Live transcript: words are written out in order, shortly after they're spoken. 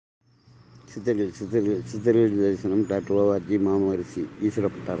சித்தர்கள் தரிசனம் டாக்டர் ஓவாஜி மாமரிசி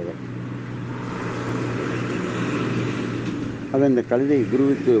ஈஸ்வரப்பட்டார்கள். அது அந்த கழுதை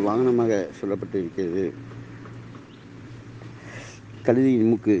குருவுக்கு வாகனமாக சொல்லப்பட்டிருக்கிறது. கழுதையின்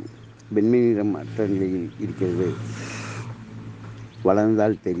மூக்கு வெண்மை நிறம் அற்ற நிலையில் இருக்கிறது.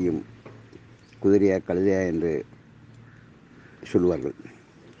 வளர்ந்தால் தெரியும் குதிரையா கழுதையா என்று சொல்லுவார்கள்.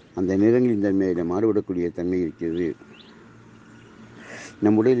 அந்த நிறங்களின் தன்மையில் மாறுபடக்கூடிய தன்மை இருக்கிறது.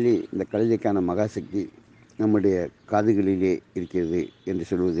 நம் உடலிலே இந்த கழுதைக்கான மகாசக்தி நம்முடைய காதுகளிலே இருக்கிறது என்று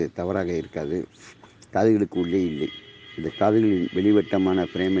சொல்வது தவறாக இருக்காது. காதுகளுக்கு உள்ளே இல்லை. இந்த காதுகளின் வெளிவட்டமான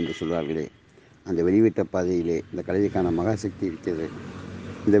பிரேம் என்று சொல்வார்களே, அந்த வெளிவட்ட பாதையிலே இந்த கழுதைக்கான மகாசக்தி இருக்கிறது.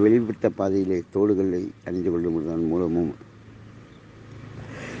 இந்த வெளிவட்ட பாதையிலே தோடுகளை அணிந்து கொள்ளுவதன் மூலமும்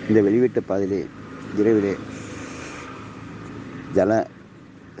இந்த வெளிவட்ட பாதையிலே இரவிலே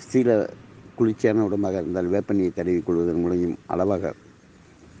ஸ்தீல குளிர்ச்சியான உடம்பாக இருந்தால் வேப்பெண்ணெயை தடவி கொள்வதன் மூலமும், அளவாக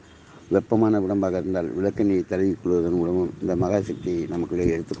வெப்பமான உடம்பாக இருந்தால் விளக்கெண்ணெயை தடவி கொள்வதன் மூலமும் இந்த மகாசக்தியை நமக்குள்ளே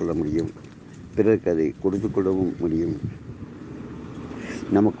எடுத்துக்கொள்ள முடியும். பிறருக்கு அதை கொடுத்து கொள்ளவும் முடியும்.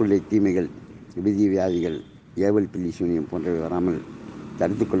 நமக்குள்ளே தீமைகள், விதி வியாதிகள், ஏவல் பில்லி சூனியம் போன்றவை வராமல்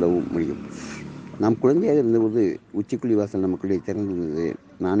தடுத்து கொள்ளவும் முடியும். நாம் குழந்தையாக இருந்தபோது உச்சிக்குழி வாசல் நமக்குள்ளே திறந்திருந்தது.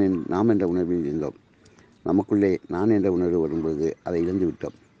 நாம் என்ற உணர்வில் இருந்தோம். நமக்குள்ளே நான் என்ற உணர்வு வரும்போது அதை இழந்து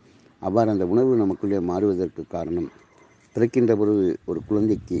விட்டோம். அவ்வாறு அந்த உணர்வு நமக்குள்ளே மாறுவதற்கு காரணம், பிறக்கின்ற பொழுது ஒரு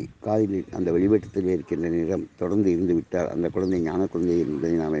குழந்தைக்கு காதில் அந்த வெளிவட்டத்தில் இருக்கின்ற நிறம் தொடர்ந்து இருந்துவிட்டால் அந்த குழந்தை ஞான குழந்தை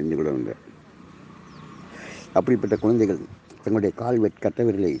என்பதை நாம் அறிந்து கொள்ள வேண்டும். அப்படிப்பட்ட குழந்தைகள் தங்களுடைய கால்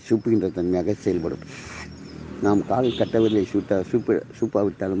கட்டவிரலை சூப்புகின்ற தன்மையாக செயல்படும். நாம் கால் கட்டவிரலை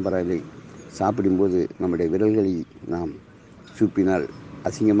சூப்பாவிட்டாலும் பரவாயில்லை, சாப்பிடும்போது நம்முடைய விரல்களை நாம் சூப்பினால்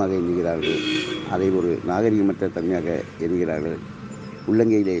அசிங்கமாக எண்ணுகிறார்கள். அதை ஒரு நாகரிகமற்ற தன்மையாக எண்ணுகிறார்கள்.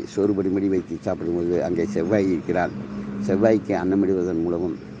 உள்ளங்கையிலே சோறுபடிமடி வைத்து சாப்பிடும்போது அங்கே செவ்வாய் இருக்கிறார். செவ்வாய்க்கு அன்னமிடுவதன்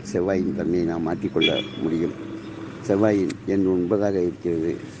மூலமும் செவ்வாயின் தன்மையை நாம் மாற்றிக்கொள்ள முடியும். செவ்வாயின் எண் 9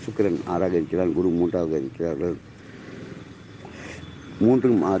 இருக்கிறது. சுக்கிரன் 6 இருக்கிறார். குரு 3 இருக்கிறார்கள்.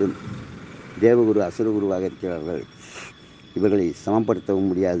 3 6 தேவகுரு அசுரகுருவாக இருக்கிறார்கள். இவர்களை சமப்படுத்தவும்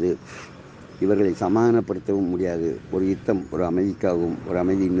முடியாது, இவர்களை சமாதானப்படுத்தவும் முடியாது. ஒரு யுத்தம் ஒரு அமைதிக்காகவும், ஒரு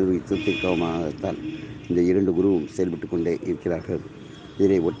அமைதி இன்னொரு யுத்தத்திற்காகத்தான் இந்த 2 குருவும் செயல்பட்டு கொண்டே இருக்கிறார்கள்.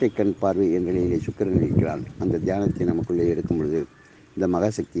 இதிலே ஒற்றை கண் பார்வை என்ற நிலையிலே சுக்கிரன் இருக்கிறான். அந்த தியானத்தை நமக்குள்ளே எடுக்கும் பொழுது இந்த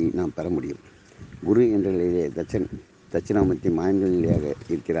மகாசக்தியை நாம் பெற முடியும். குரு என்ற நிலையிலே தட்சிணாமூர்த்தி மாயன்கள் நிலையாக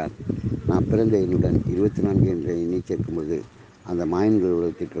இருக்கிறார். நாம் பிறந்த எண்ணுடன் 24 என்ற எண்ணை சேர்க்கும் பொழுது அந்த மாயன்கள்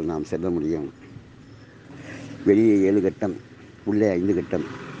உலகத்திற்கு நாம் செல்ல முடியும். வெளியே 7 கட்டம், உள்ளே 5 கட்டம்,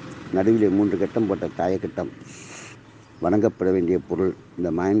 நடுவிலே 3 கட்டம் போட்ட தாயக்கட்டம். வணங்கப்பட வேண்டிய பொருள்.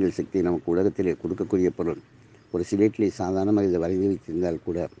 இந்த மாயன்கள் சக்தியை நமக்கு உலகத்திலே கொடுக்கக்கூடிய பொருள். ஒரு சிலேட்டிலே சாதாரணமாக இதை வரைந்து வைத்திருந்தால்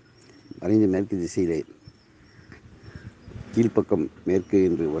கூட, வரைந்து மேற்கு திசையிலே கீழ்ப்பக்கம் மேற்கு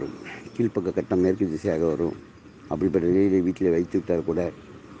என்று வரும். கீழ்ப்பக்க கட்டம் மேற்கு திசையாக வரும். அப்படிப்பட்ட நிலையிலே வீட்டில் வைத்து விட்டால் கூட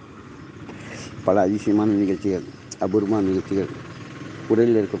பல அதிசயமான நிகழ்ச்சிகள், அபூர்வமான நிகழ்ச்சிகள்,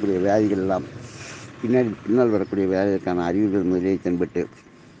 உடலில் இருக்கக்கூடிய வியாதிகள் எல்லாம் பின்னால் வரக்கூடிய வியாதிகளுக்கான அறிகுறிகள் முதலே தென்பட்டு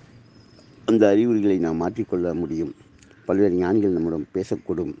அந்த அறிகுறிகளை நாம் மாற்றிக்கொள்ள முடியும். பல்வேறு ஞானிகள் நம்முடன்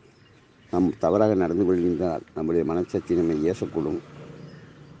பேசக்கூடும். நாம் தவறாக நடந்து கொள்கின்றால் நம்முடைய மனசக்தி நம்மை ஏசக்கூடும்.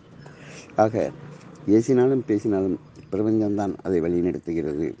 ஆக ஏசினாலும் பேசினாலும் பிரபஞ்சம்தான் அதை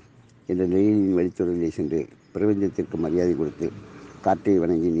வழிநடத்துகிறது என்ற நிலையின் வழித்தொடரிலே சென்று பிரபஞ்சத்திற்கு மரியாதை கொடுத்து, காற்றை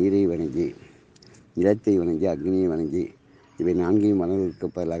வணங்கி, நீரை வணங்கி, நிலத்தை வணங்கி, அக்னியை வணங்கி, இவை 4ஐயும்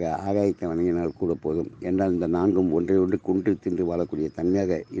வணங்குவதற்கு பதிலாக ஆகாயத்தை வணங்கினால் கூட போதும் என்றால் இந்த 4ம் ஒன்றை ஒன்று குன்று தின்று வாழக்கூடிய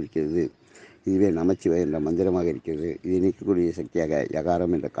தன்மையாக இருக்கிறது. இதுவே நமச்சிவாய என்ற மந்திரமாக இருக்கிறது. இதை நீக்கக்கூடிய சக்தியாக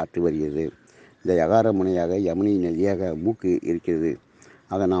யகாரம் என்ற காற்று வருகிறது. இந்த யகார முனையாக யமுனை நதியாக மூக்கு இருக்கிறது.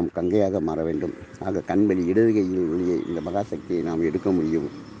 ஆக நாம் கங்கையாக மாற வேண்டும். ஆக கண்வெளி இடது கையில் வழியே இந்த மகாசக்தியை நாம் எடுக்க முடியும்.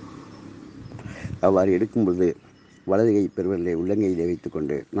 அவ்வாறு எடுக்கும்பொழுது வலது கை பெருவிரலை உள்ளங்கையிலே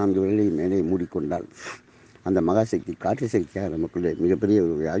வைத்துக்கொண்டு 4 விரலை மேலே மூடிக்கொண்டால் அந்த மகாசக்தி காற்று சக்தியாக நமக்குள்ளே மிகப்பெரிய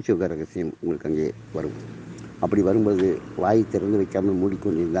ஒரு ஆட்சியோக ரகசியம் உங்களுக்கு அங்கே வரும். அப்படி வரும்போது வாயை திறந்து வைக்காமல்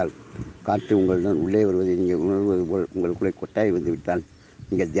மூடிக்கொண்டிருந்தால் காற்று உங்களுடன் உள்ளே வருவதை நீங்கள் உணர்வது போல் உங்களுக்குள்ளே கொட்டாய் வந்து விட்டால்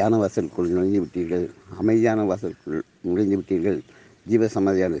நீங்கள் தியான வாசலுக்குள் நுழைந்து விட்டீர்கள். அமைதியான வாசலுக்குள் நுழைந்து விட்டீர்கள்.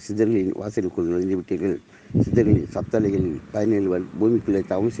 ஜீவசமாதியான சிதறலின் வாசலுக்குள் நுழைந்து விட்டீர்கள். சிதறலின் சப்தலைகளில் 17 பூமிக்குள்ளே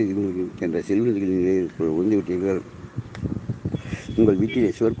தவம் செய்து என்ற செல்வர்களின் நிலையத்திற்குள் உந்து விட்டீர்கள். உங்கள்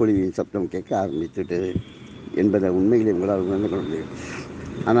வீட்டிலே சுவர்கொழிவின் சப்தம் கேட்க ஆரம்பித்துவிட்டது என்பதை உண்மையிலே உங்களால் உணர்ந்து கொள்ள முடியும்.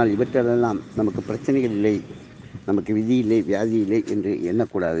 ஆனால் இவற்றெல்லாம் நமக்கு பிரச்சனைகள் இல்லை, நமக்கு விதி இல்லை, வியாதி இல்லை என்று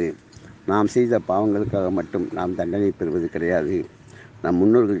எண்ணக்கூடாது. நாம் செய்த பாவங்களுக்காக மட்டும் நாம் தண்டனை பெறுவது கிடையாது. நம்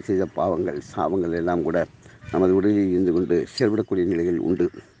முன்னோர்கள் செய்த பாவங்கள், சாபங்கள் எல்லாம் கூட நமது உடலில் இருந்து கொண்டு செயல்படக்கூடிய நிலைகள் உண்டு.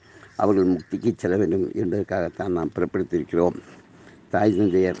 அவர்கள் முக்திக்கு செல்ல வேண்டும் என்பதற்காகத்தான் நாம் பிறப்பித்திருக்கிறோம். தாய்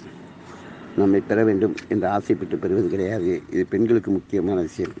தந்தையர் நம்மை பெற வேண்டும் என்று ஆசைப்பட்டு பெறுவது கிடையாது. இது பெண்களுக்கு முக்கியமான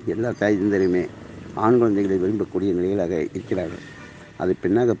விஷயம். எல்லா தாய் தந்தையுமே ஆண் குழந்தைகளை விரும்பக்கூடிய நிலைகளாக இருக்கிறார்கள். அது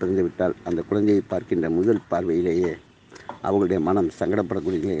பெண்ணாக பிறந்துவிட்டால் அந்த குழந்தையை பார்க்கின்ற முதல் பார்வையிலேயே அவங்களுடைய மனம்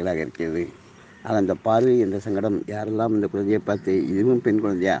சங்கடப்படக்கூடிய நிலைகளாக இருக்கிறது. ஆக அந்த பார்வை என்ற சங்கடம் யாரெல்லாம் இந்த குழந்தையை பார்த்து இதுவும் பெண்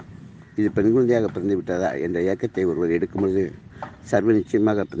குழந்தையா, இது பெண் குழந்தையாக பிறந்து விட்டதா என்ற ஏக்கத்தை ஒருவர் எடுக்கும்பொழுது சர்வ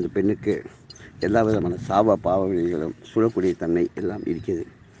நிச்சயமாக அந்த பெண்ணுக்கு எல்லா விதமான சாப பாவனைகளும் சூழக்கூடிய தன்மை எல்லாம் இருக்கிறது.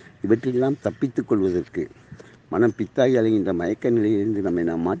 இவற்றெல்லாம் தப்பித்துக் கொள்வதற்கு, மனம் பித்தாகி அலைகின்ற மயக்க நிலையிலிருந்து நம்மை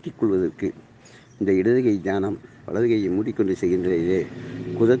நாம் மாற்றிக்கொள்வதற்கு இந்த இடதுகை தியானம் வலதுகையை மூடிக்கொண்டு செய்கின்ற நிலையிலே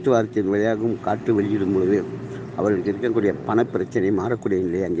குதத்துவாரத்தின் வழியாகவும் காற்று வெளியிடும் பொழுது அவர்களுக்கு இருக்கக்கூடிய பணப்பிரச்சனை மாறக்கூடிய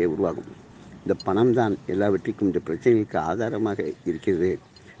நிலை அங்கே உருவாகும். இந்த பணம்தான் எல்லாவற்றிற்கும் இந்த பிரச்சனைகளுக்கு ஆதாரமாக இருக்கிறது.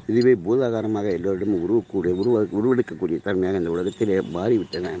 இதுவே பூதாகாரமாக எல்லோரிடமும் உருவெடுக்கக்கூடிய தன்மையாக இந்த உலகத்திலே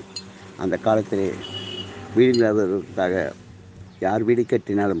மாறிவிட்டன. அந்த காலத்திலே வீடு இல்லாதவர்களுக்காக யார் வீடு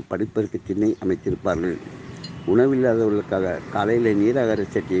கட்டினாலும் படிப்பதற்கு திண்ணை அமைத்திருப்பார்கள். உணவில்லாதவர்களுக்காக காலையில் நீராகார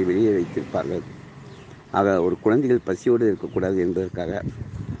சட்டியை வெளியே வைத்திருப்பார்கள். ஆக ஒரு குழந்தைகள் பசியோடு இருக்கக்கூடாது என்பதற்காக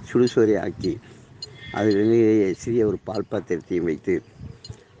சுடுசோரை ஆக்கி அதிலேயே சிறிய ஒரு பால் பாத்திரத்தையும் வைத்து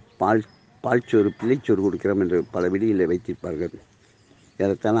பால்சோறு பிள்ளைச்சோறு கொடுக்கிறோம் என்று பல வீடுகளில் வைத்திருப்பார்கள்.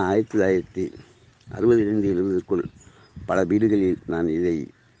 ஏறத்தாழ 1960 70 பல வீடுகளில் நான் இதை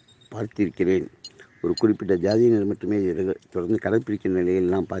பார்த்திருக்கிறேன். ஒரு குறிப்பிட்ட ஜாதியினர் மட்டுமே தொடர்ந்து கடைப்பிடிக்கின்ற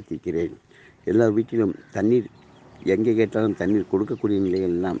நிலையெல்லாம் பார்த்திருக்கிறேன். எல்லா வீட்டிலும் தண்ணீர் எங்கே கேட்டாலும் தண்ணீர் கொடுக்கக்கூடிய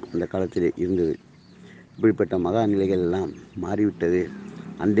நிலைகள் எல்லாம் அந்த காலத்தில் இருந்தது. இப்படிப்பட்ட மகா நிலைகள் எல்லாம் மாறிவிட்டது.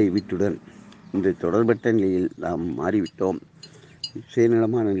 அண்டை வீட்டுடன் இன்று தொடர்பற்ற நிலையில் நாம் மாறிவிட்டோம்.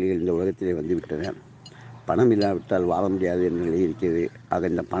 சுயநலமான நிலையில் இந்த உலகத்திலே வந்துவிட்டன. பணம் இல்லாவிட்டால் வாழ முடியாது என்ற நிலை இருக்கிறது. ஆக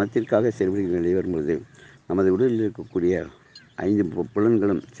இந்த பணத்திற்காக செலவிடுகிற நிலை வரும்பொழுது நமது உடலில் இருக்கக்கூடிய 5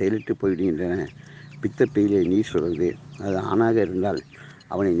 புலன்களும் செயலிட்டு போய்விடுகின்றன. பித்தப்பையிலே நீர் சுரந்து அது ஆணாக இருந்தால்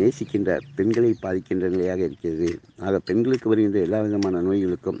அவனை நேசிக்கின்ற பெண்களை பாதிக்கின்ற நிலையாக இருக்கிறது. ஆக பெண்களுக்கு வருகின்ற எல்லா விதமான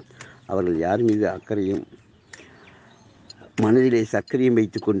நோய்களுக்கும் அவர்கள் யார் மீது அக்கறையும் மனதிலே சர்க்கரையும்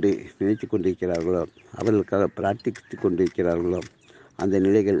வைத்துக்கொண்டு நினைத்து கொண்டிருக்கிறார்களோ, அவர்களுக்காக பிரார்த்தித்து கொண்டிருக்கிறார்களோ, அந்த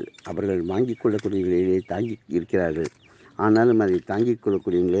நிலைகள் அவர்கள் வாங்கிக் கொள்ளக்கூடிய நிலையிலே தாங்கி இருக்கிறார்கள். ஆனாலும் அதை தாங்கிக்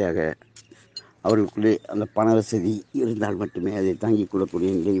கொள்ளக்கூடிய நிலையாக அவர்களுக்குள்ளே அந்த பண வசதி இருந்தால் மட்டுமே அதை தாங்கிக் கொள்ளக்கூடிய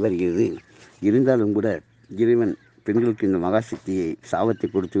நிலை வருகிறது. இருந்தாலும் கூட இறைவன் பெண்களுக்கு இந்த மகாசக்தியை சாபத்தை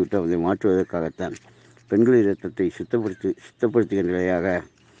கொடுத்துவிட்டு அதை மாற்றுவதற்காகத்தான் பெண்களின் இரத்தத்தை சுத்தப்படுத்துகிற நிலையாக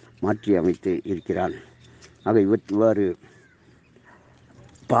மாற்றி அமைத்து இருக்கிறான். ஆக இவ்வாறு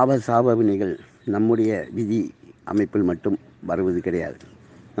பாவ சாப வினைகள் நம்முடைய விதி அமைப்பில் மட்டும் வருவது கிடையாது.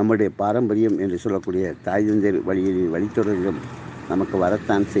 நம்முடைய பாரம்பரியம் என்று சொல்லக்கூடிய தாய் தந்தை வழித்தொடரிலும் நமக்கு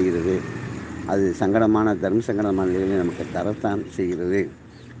வரத்தான் செய்கிறது. அது சங்கடமான சங்கடமான நிலைகளை நமக்கு தரத்தான் செய்கிறது.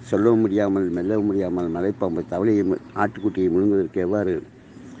 சொல்லவும் முடியாமல் மெல்லவும் முடியாமல் மலைப்பாம்பு தவளையை ஆட்டுக்குட்டியை முழுங்குவதற்கு எவ்வாறு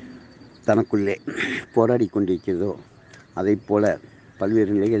தனக்குள்ளே போராடி கொண்டிருக்கிறதோ அதை போல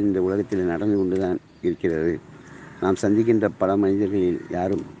பல்வேறு நிலைகள் இந்த உலகத்தில் நடந்து கொண்டுதான் இருக்கிறது. நாம் சந்திக்கின்ற பல மனிதர்களில்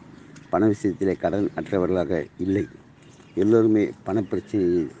யாரும் பண விஷயத்திலே கடன் அற்றவர்களாக இல்லை. எல்லோருமே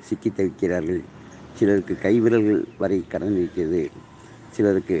பணப்பிரச்சனையில் சிக்கி தவிக்கிறார்கள். சிலருக்கு கைவிரல்கள் வரை கடன் இருக்கிறது.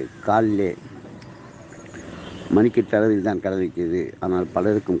 சிலருக்கு காலிலே மணிக்கட்டு அளவில் தான் கடன் இருக்கிறது. ஆனால்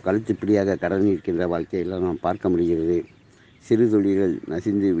பலருக்கும் கழுத்து பிடியாக கடன் இருக்கின்ற வாழ்க்கையெல்லாம் நாம் பார்க்க முடிகிறது. சிறு தொழில்கள்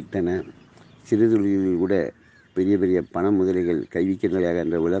நசிந்து விட்டன. சிறு தொழில்களில் கூட பெரிய பெரிய பண முதலைகள் கைவிக்கின்றதாக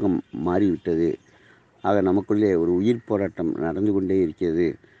என்ற உலகம் மாறிவிட்டது. ஆக நமக்குள்ளே ஒரு உயிர் போராட்டம் நடந்து கொண்டே இருக்கிறது.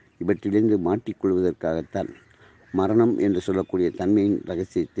 இவற்றிலிருந்து மாற்றிக்கொள்வதற்காகத்தான் மரணம் என்று சொல்லக்கூடிய தன்மையின்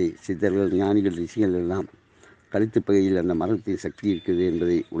ரகசியத்தை சித்தர்கள் ஞானிகள் ரிஷிகள் எல்லாம் கழுத்து பகுதியில் அந்த மரணத்தின் சக்தி இருக்குது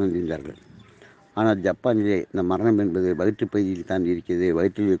என்பதை உணர்ந்திருந்தார்கள். ஆனால் ஜப்பானிலே இந்த மரணம் என்பது வயிற்று பகுதியில் தான் இருக்கிறது.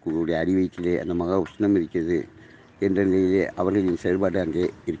 வயிற்றில் இருக்கக்கூடிய அடிவயிற்றிலே அந்த மகா உஷ்ணம் இருக்கிறது என்ற நிலையிலே அவர்களின் செயல்பாடு அங்கே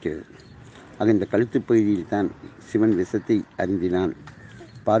இருக்கிறது. ஆக இந்த கழுத்து பகுதியில் தான் சிவன் விஷத்தை அருந்தினான்.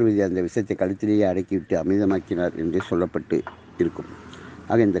 பார்வதி அந்த விஷத்தை கழுத்திலேயே அடக்கிவிட்டு அமிர்தமாக்கினார் என்று சொல்லப்பட்டு இருக்கும்.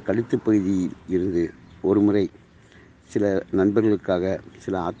 ஆக இந்த கழுத்து பகுதியில் இருந்து ஒரு முறை சில நண்பர்களுக்காக,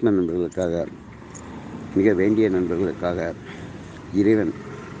 சில ஆத்ம நண்பர்களுக்காக, மிக வேண்டிய நண்பர்களுக்காக இறைவன்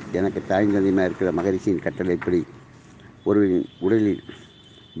எனக்கு தாய் தந்தையமாக இருக்கிற மகரிஷியின் கட்டளைப்படி ஒருவரின் உடலில்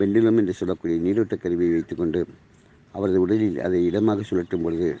பெண்டிலம் என்று சொல்லக்கூடிய நீரோட்ட கருவியை வைத்துக்கொண்டு அவரது உடலில் அதை இடமாக சுழற்றும்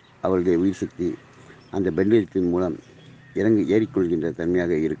பொழுது அவருடைய உயிர் சக்தி அந்த பெண்டிலத்தின் மூலம் ஏறிக்கொள்கின்ற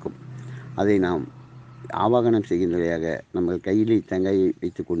தன்மையாக இருக்கும். அதை நாம் ஆவாகனம் செய்கின்றவையாக நம்ம கையிலே தேங்காயை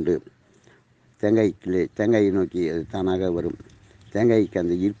வைத்துக்கொண்டு தேங்காயை நோக்கி அது தானாக வரும். தேங்காய்க்கு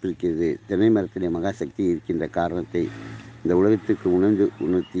அந்த ஈர்ப்பு இருக்கிறது. தென்னை மரத்திலே மகாசக்தி இருக்கின்ற காரணத்தை இந்த உலகத்திற்கு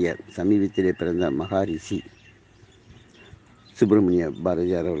உணர்த்திய சமீபத்திலே பிறந்த மகாரிஷி சுப்பிரமணிய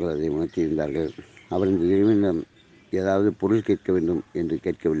பாரதியார் அவர்கள் அதை உணர்த்தியிருந்தார்கள். அவர் இந்த இறைவனிடம் ஏதாவது பொருள் கேட்க வேண்டும் என்று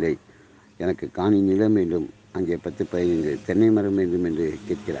கேட்கவில்லை. எனக்கு காணி நிலம் வேண்டும், அங்கே 10-15 தென்னை மரம் வேண்டும் என்று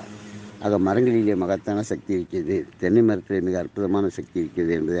கேட்கிறார். ஆக மரங்களிலே மகத்தான சக்தி இருக்கிறது, தென்னை மரத்திலே மிக அற்புதமான சக்தி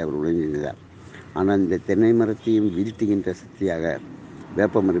இருக்கிறது என்பதை அவர் உணர்ந்திருந்தார். ஆனால் இந்த தென்னை மரத்தையும் வீழ்த்துகின்ற சக்தியாக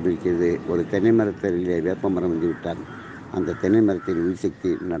வேப்ப மரம் இருக்கிறது. ஒரு தென்னை மரத்திலே வேப்ப மரம் வந்துவிட்டால் அந்த தென்னை மரத்தின் உயிர் சக்தி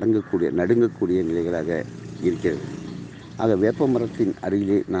நடுங்கக்கூடிய நிலைகளாக இருக்கிறது. ஆக வேப்ப மரத்தின்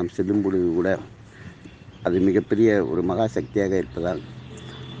அருகிலே நாம் செல்லும் பொழுது கூட அது மிகப்பெரிய ஒரு மகா சக்தியாக இருப்பதால்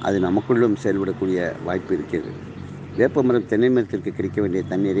அது நமக்குள்ளும் செயல்படக்கூடிய வாய்ப்பு இருக்கிறது. வேப்ப மரம் தென்னை மரத்திற்கு கிடைக்க வேண்டிய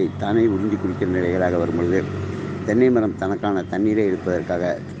தண்ணீரை தானே உறிஞ்சி குடிக்கிற நிலைகளாக வரும்பொழுது தென்னை மரம் தனக்கான தண்ணீரை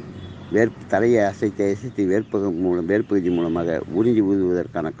எடுப்பதற்காக தலையை அசைத்து வேர்ப்பகுதி மூலமாக உறிஞ்சி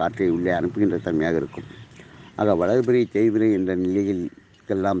ஊதுவதற்கான காற்றை உள்ளே அனுப்புகின்ற தன்மையாக இருக்கும். ஆக வளர்பிறை தேய்பிறை என்ற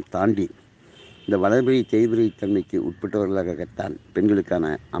நிலைகளுக்கெல்லாம் தாண்டி இந்த வளர்பிறை தேய்பிறை தன்மைக்கு உட்பட்டவர்களாகத்தான் பெண்களுக்கான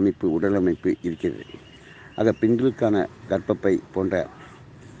உடல் அமைப்பு இருக்கிறது. ஆக பெண்களுக்கான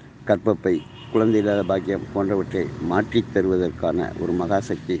கர்ப்பப்பை குழந்தை இல்லாத பாக்கியம் போன்றவற்றை மாற்றித் தருவதற்கான ஒரு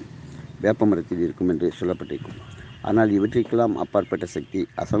மகாசக்தி வேப்ப மரத்தில் இருக்கும் என்று சொல்லப்பட்டிருக்கும். ஆனால் இவற்றிற்கெல்லாம் அப்பாற்பட்ட சக்தி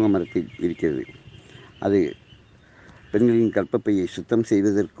அசோக மரத்தில் இருக்கிறது. அது பெண்களின் கர்ப்பப்பையை சுத்தம்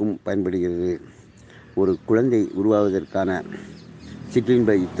செய்வதற்கும் பயன்படுகிறது. ஒரு குழந்தை உருவாவதற்கான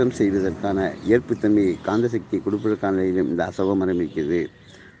சிற்றின்ப யுத்தம் செய்வதற்கான ஏற்புத்தன்மையை காந்த சக்தியை கொடுப்பதற்கான நிலையிலும் இந்த அசோக மரம் இருக்கிறது.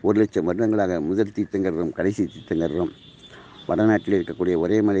 1,00,000 வருடங்களாக முதல் தீர்த்தங்கரம் கடைசி தீர்த்தங்கரம் வடநாட்டில் இருக்கக்கூடிய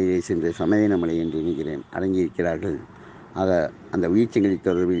ஒரே மலையிலே சென்று சமயன மலை என்று நினைக்கிறேன் அடங்கியிருக்கிறார்கள். ஆக அந்த உயிர்ச்சங்கிலி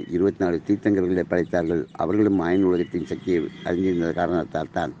தொடர்பில் 24 தீர்த்தங்கர்களை படைத்தார்கள். அவர்களும் ஆயன் உலகத்தின் சக்தியை அறிந்திருந்த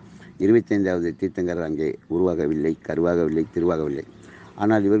காரணத்தால் தான் 25வது தீர்த்தங்கர் அங்கே உருவாகவில்லை, கருவாகவில்லை, திருவாகவில்லை.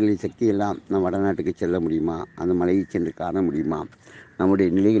 ஆனால் இவர்களின் சக்தியெல்லாம் நாம் வடநாட்டுக்கு செல்ல முடியுமா, அந்த மலையை சென்று காண முடியுமா, நம்முடைய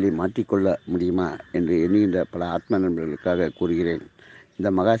நிலைகளை மாற்றிக்கொள்ள முடியுமா என்று எண்ணுகின்ற பல ஆத்ம நண்பர்களுக்காக கூறுகிறேன். இந்த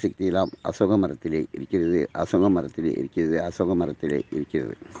மகாசக்தியெல்லாம் அசோக மரத்திலே இருக்கிறது, அசோக மரத்திலே இருக்கிறது, அசோக மரத்திலே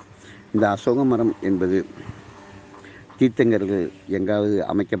இருக்கிறது. இந்த அசோக மரம் என்பது தீர்த்தங்கர்கள் எங்காவது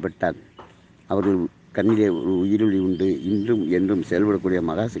அமைக்கப்பட்டால் அவர்கள் கண்ணிலே ஒரு உயிரொளி உண்டு, இன்றும் என்றும் செயல்படக்கூடிய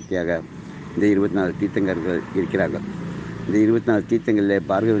மகாசக்தியாக இந்த 24 தீர்த்தங்கர்கள் இருக்கிறார்கள். இந்த 24 தீர்த்தங்களிலே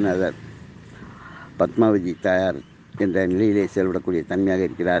பார்கவிநாதர் பத்மாவதி தாயார் என்ற நிலையிலே செயல்படக்கூடிய தன்மையாக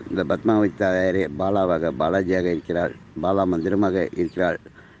இருக்கிறார். இந்த பத்மாவதி தாயாரே பாலாஜியாக இருக்கிறார், பாலா மந்திரமாக இருக்கிறாள்,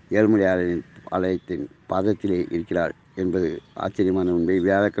 ஏழுமலை ஆலயத்தின் பாதத்திலே இருக்கிறாள் என்பது ஆச்சரியமான உண்மை.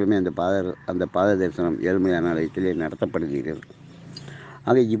 வியாழக்கிழமை அந்த பாத தரிசனம் ஏழுமலையான ஆலயத்திலே நடத்தப்படுகிறது.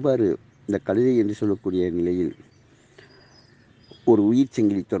 ஆக இவ்வாறு இந்த கழுதை என்று சொல்லக்கூடிய நிலையில் ஒரு உயிர்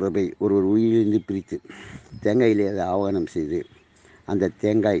சங்கிலி தொடர்பை ஒரு உயிரிலிருந்து பிரித்து தேங்காயிலே அதை ஆவாகனம் செய்து அந்த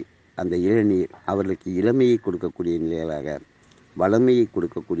தேங்காய் அந்த இளநீர் அவர்களுக்கு இளமையை கொடுக்கக்கூடிய நிலைகளாக, வளமையை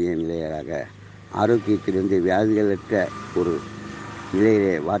கொடுக்கக்கூடிய நிலைகளாக, ஆரோக்கியத்திலிருந்து வியாதிகளற்ற ஒரு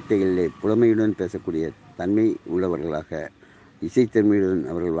நிலையிலே வார்த்தைகளிலே புலமையுடன் பேசக்கூடிய தன்மை உள்ளவர்களாக, இசைத்தன்மையுடன்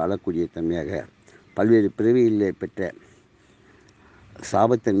அவர்கள் வாழக்கூடிய தன்மையாக, பல்வேறு பிறவிகளிலே பெற்ற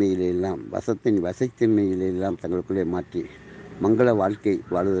சாபத்தன்மையிலெல்லாம் வசைத்தன்மையிலெல்லாம் தங்களுக்குள்ளே மாற்றி மங்கள வாழ்க்கை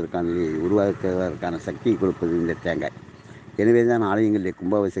வாழ்வதற்கான நிலையை உருவாக்குவதற்கான சக்தியை கொடுப்பது இந்த தேங்காய். எனவே தான் ஆலயங்களிலே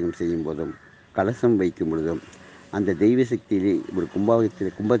கும்பாபிஷேகம் செய்யும் போதும் கலசம் வைக்கும் பொழுதும் அந்த தெய்வ சக்தியிலே ஒரு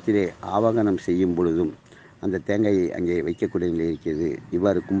கும்பத்திலே ஆவாகனம் செய்யும் பொழுதும் அந்த தேங்காயை அங்கே வைக்கக்கூடிய நிலை இருக்கிறது.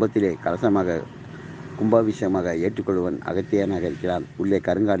 இவ்வாறு கும்பத்திலே கும்பாபிஷேகமாக ஏற்றுக்கொள்வன் அகத்தியனாக இருக்கிறான். உள்ளே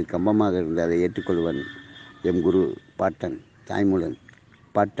கருங்காடு கம்பமாக இருந்து அதை ஏற்றுக்கொள்வன் எம் குரு பாட்டன் தாய்மூலன்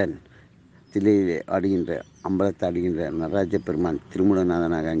பாட்டன் தில்லையிலே ஆடுகின்ற அம்பலத்தை ஆடுகின்ற நடராஜ பெருமான்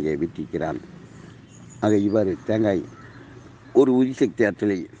திருமூலநாதனாக அங்கே வீட்டிருக்கிறான். ஆக இவ்வாறு தேங்காய் ஒரு உயிர்சக்தி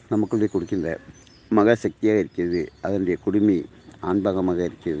ஆற்றலை நமக்குள்ளே கொடுக்கின்ற மகா சக்தியாக இருக்கிறது. அதனுடைய குடுமி ஆண்பாகமாக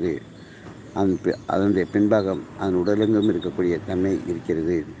இருக்கிறது, அதனுடைய பெண்பாகம் அதன் உடலெங்கும் இருக்கக்கூடிய தன்மை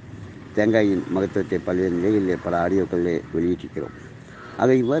இருக்கிறது. தேங்காயின் மகத்துவத்தை பல்வேறு நிலைகளிலே பல ஆடியோக்களிலே வெளியிட்டிருக்கிறோம். ஆக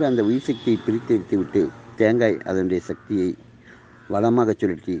இவ்வாறு அந்த உயிர் சக்தியை பிரித்து எடுத்துவிட்டு தேங்காய் அதனுடைய சக்தியை வளமாக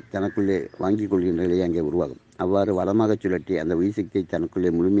சுழற்றி தனக்குள்ளே வாங்கி கொள்கின்ற நிலையை அங்கே உருவாகும். அவ்வாறு வளமாக சுழற்றி அந்த உயிர் சக்தியை தனக்குள்ளே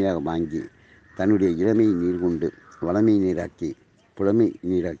முழுமையாக வாங்கி தன்னுடைய இளமையை நீர் கொண்டு வளமை நீராக்கி புலமை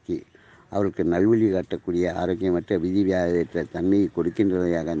நீராக்கி அவருக்கு நல்வழி காட்டக்கூடிய ஆரோக்கியமற்ற விதி வியாதியற்ற தன்மையை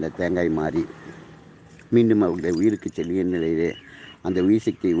கொடுக்கின்றதையாக அந்த தேங்காய் மாறி மீண்டும் அவருடைய உயிருக்கு செல்கின்ற நிலையிலே அந்த உயிர்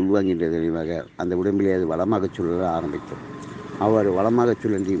சக்தியை உள்வாங்கின்ற நிலையாக அந்த உடம்பிலே அது வளமாக சுழல ஆரம்பித்தோம். அவ்வாறு வளமாக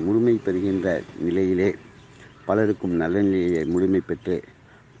சுழன்றி முழுமை பெறுகின்ற நிலையிலே பலருக்கும் நல்ல நிலையிலே முழுமை பெற்று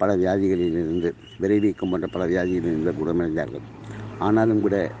பல வியாதிகளிலிருந்து விரைவீக்கம் போன்ற பல வியாதிகளிலிருந்து குணமடைந்தார்கள். ஆனாலும்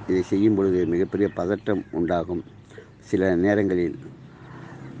கூட இதை செய்யும் பொழுது மிகப்பெரிய பதட்டம் உண்டாகும். சில நேரங்களில்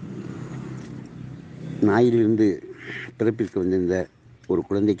நாயிலிருந்து பிறப்பிற்கு வந்திருந்த ஒரு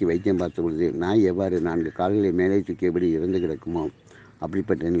குழந்தைக்கு வைத்தியம் பார்த்த பொழுது நாய் எவ்வாறு 4 கால்களை மேலே தூக்கியபடி இறந்து கிடக்குமோ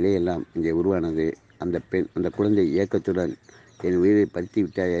அப்படிப்பட்ட நிலையெல்லாம் இங்கே உருவானது. அந்த குழந்தை இயக்கத்துடன் என் உயிரை பறித்து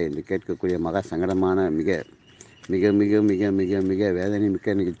விட்டாயா என்று கேட்கக்கூடிய மகா சங்கடமான மிக மிக மிக மிக மிக மிக வேதனை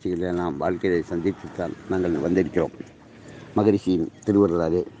மிக்க நிகழ்ச்சிகளை நாம் வாழ்க்கையை சந்தித்துத்தான் நாங்கள் வந்திருக்கிறோம். மகரிஷியின்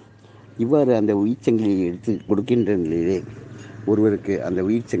திருவருளாலே இவ்வாறு அந்த உயிர்ச்சங்கிலியை எடுத்து கொடுக்கின்ற நிலையிலே ஒருவருக்கு அந்த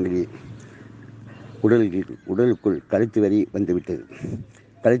உயிர்ச்சங்கிலி உடலுக்குள் கழுத்து வரி வந்துவிட்டது.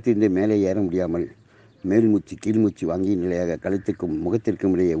 கழுத்திலிருந்து மேலே ஏற முடியாமல் மேல்மூச்சு கீழ்மூச்சு வாங்கிய நிலையாக கழுத்துக்கும்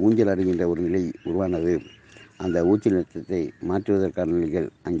முகத்திற்கும் இடையே ஊஞ்சல் அடைகின்ற ஒரு நிலை உருவானது. அந்த ஊச்சல் நிறுத்தத்தை மாற்றுவதற்கான நிலைகள்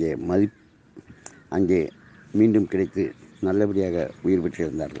அங்கே மீண்டும் கிடைத்து நல்லபடியாக உயிர்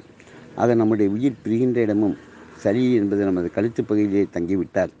பெற்றிருந்தார்கள். ஆக நம்முடைய உயிர் பிரிகின்ற இடமும் சரி என்பது நமது கழுத்து பகுதியிலே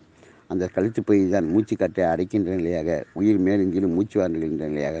தங்கிவிட்டால் அந்த கழுத்து பகுதி தான் மூச்சு காற்றை அடைக்கின்ற நிலையாக உயிர் மேலெங்கிலும் மூச்சு வாங்குகின்ற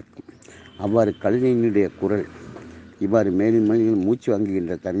நிலையாக இருக்கும். அவ்வாறு கழுதையினுடைய குரல் இவ்வாறு மேலும் மேலும் மூச்சு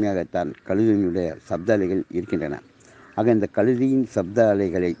வாங்குகின்ற தன்மையாகத்தான் கழுதையினுடைய சப்த அலைகள் இருக்கின்றன. ஆக இந்த கழுதையின் சப்த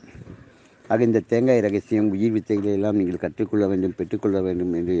அலைகளை இந்த தேங்காய் ரகசியம் உயிர் வித்தைகளை எல்லாம் நீங்கள் கற்றுக்கொள்ள வேண்டும், பெற்றுக்கொள்ள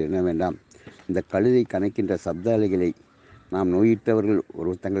வேண்டும் என்று எண்ண வேண்டாம். இந்த கழுதை கணக்கின்ற சப்த அலைகளை நாம் நோயிட்டவர்கள்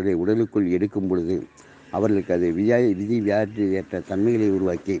ஒரு தங்களுடைய உடலுக்குள் எடுக்கும் பொழுது அவர்களுக்கு அது விதி வியாதி ஏற்ற தன்மைகளை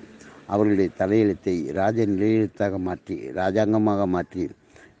உருவாக்கி அவர்களுடைய தலையெழுத்தை ராஜ நிலையெழுத்தாக மாற்றி ராஜாங்கமாக மாற்றி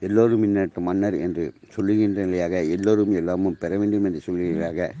எல்லோரும் இன்னட்டு மன்னர் என்று சொல்லுகின்ற நிலையாக எல்லோரும் எல்லாமும் பெற வேண்டும் என்று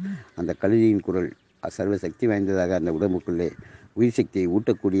சொல்லுகிறாக அந்த கழுதையின் குரல் சர்வ சக்தி வாய்ந்ததாக அந்த உடம்புக்குள்ளே உயிர் சக்தியை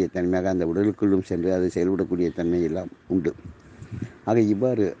ஊட்டக்கூடிய தன்மையாக அந்த உடலுக்குள்ளும் சென்று அது செயல்படக்கூடிய தன்மை எல்லாம் உண்டு. ஆக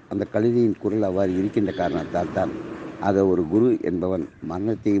இவ்வாறு அந்த கழுதையின் குரல் அவ்வாறு இருக்கின்ற காரணத்தால் தான் ஒரு குரு என்பவன்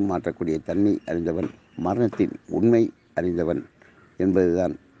மரணத்தையும் மாற்றக்கூடிய தன்மை அறிந்தவன், மரணத்தின் உண்மை அறிந்தவன்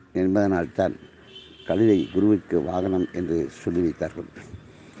என்பதனால்தான் கழுதை குருவிற்கு வாகனம் என்று சொல்லி வைத்தார்கள்.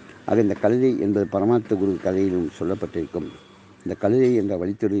 இந்த கழுதை என்பது பரமார்த்த குரு கதையிலும் சொல்லப்பட்டிருக்கும். இந்த கழுதை என்ற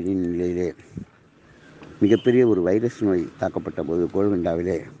வழித்தொடரின் நிலையிலே மிகப்பெரிய ஒரு வைரஸ் நோய் தாக்கப்பட்ட போது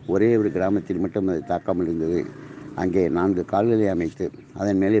கோல்கண்டாவிலே ஒரே ஒரு கிராமத்தில் மட்டும் அது தாக்காமல் இருந்தது. அங்கே 4 கால்களை அமைத்து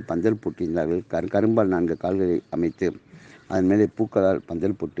அதன் மேலே பந்தல் போட்டு இருந்தார்கள். கரும்பால் 4 கால்களை அமைத்து அதன் மேலே பூக்களால்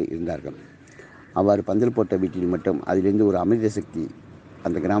பந்தல் போட்டு இருந்தார்கள். அவ்வாறு பந்தல் போட்ட வீட்டில் மட்டும் அதிலிருந்து ஒரு அமிர்த சக்தி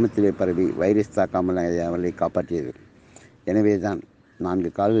அந்த கிராமத்திலே பரவி வைரஸ் தாக்காமல் அவர்களை காப்பாற்றியது. எனவே தான் 4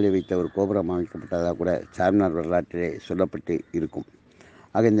 கால்களை வைத்த ஒரு கோபுரம் அமைக்கப்பட்டதாக கூட சார்மினார் வரலாற்றிலே சொல்லப்பட்டு இருக்கும்.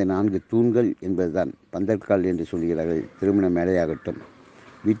 இந்த 4 தூண்கள் என்பதுதான் பந்தற்கால் என்று சொல்கிறார்கள். திருமண மேடையாகட்டும்,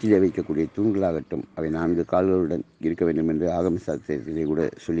 வீட்டிலே வைக்கக்கூடிய தூண்களாகட்டும் அவை 4 கால்களுடன் இருக்க வேண்டும் என்று ஆகம சாஸ்திரத்திலே கூட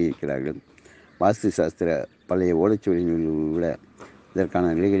சொல்லியிருக்கிறார்கள். வாஸ்து சாஸ்திர பழைய ஓலைச்சுவடிகளில் கூட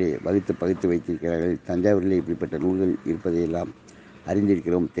இதற்கான நிலைகளை பகுத்து வைத்திருக்கிறார்கள். தஞ்சாவூரில் இப்படிப்பட்ட நூல்கள் இருப்பதையெல்லாம்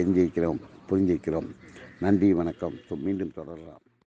அறிந்திருக்கிறோம், தெரிந்திருக்கிறோம், புரிந்திருக்கிறோம். நன்றி, வணக்கம். மீண்டும் தொடரலாம்.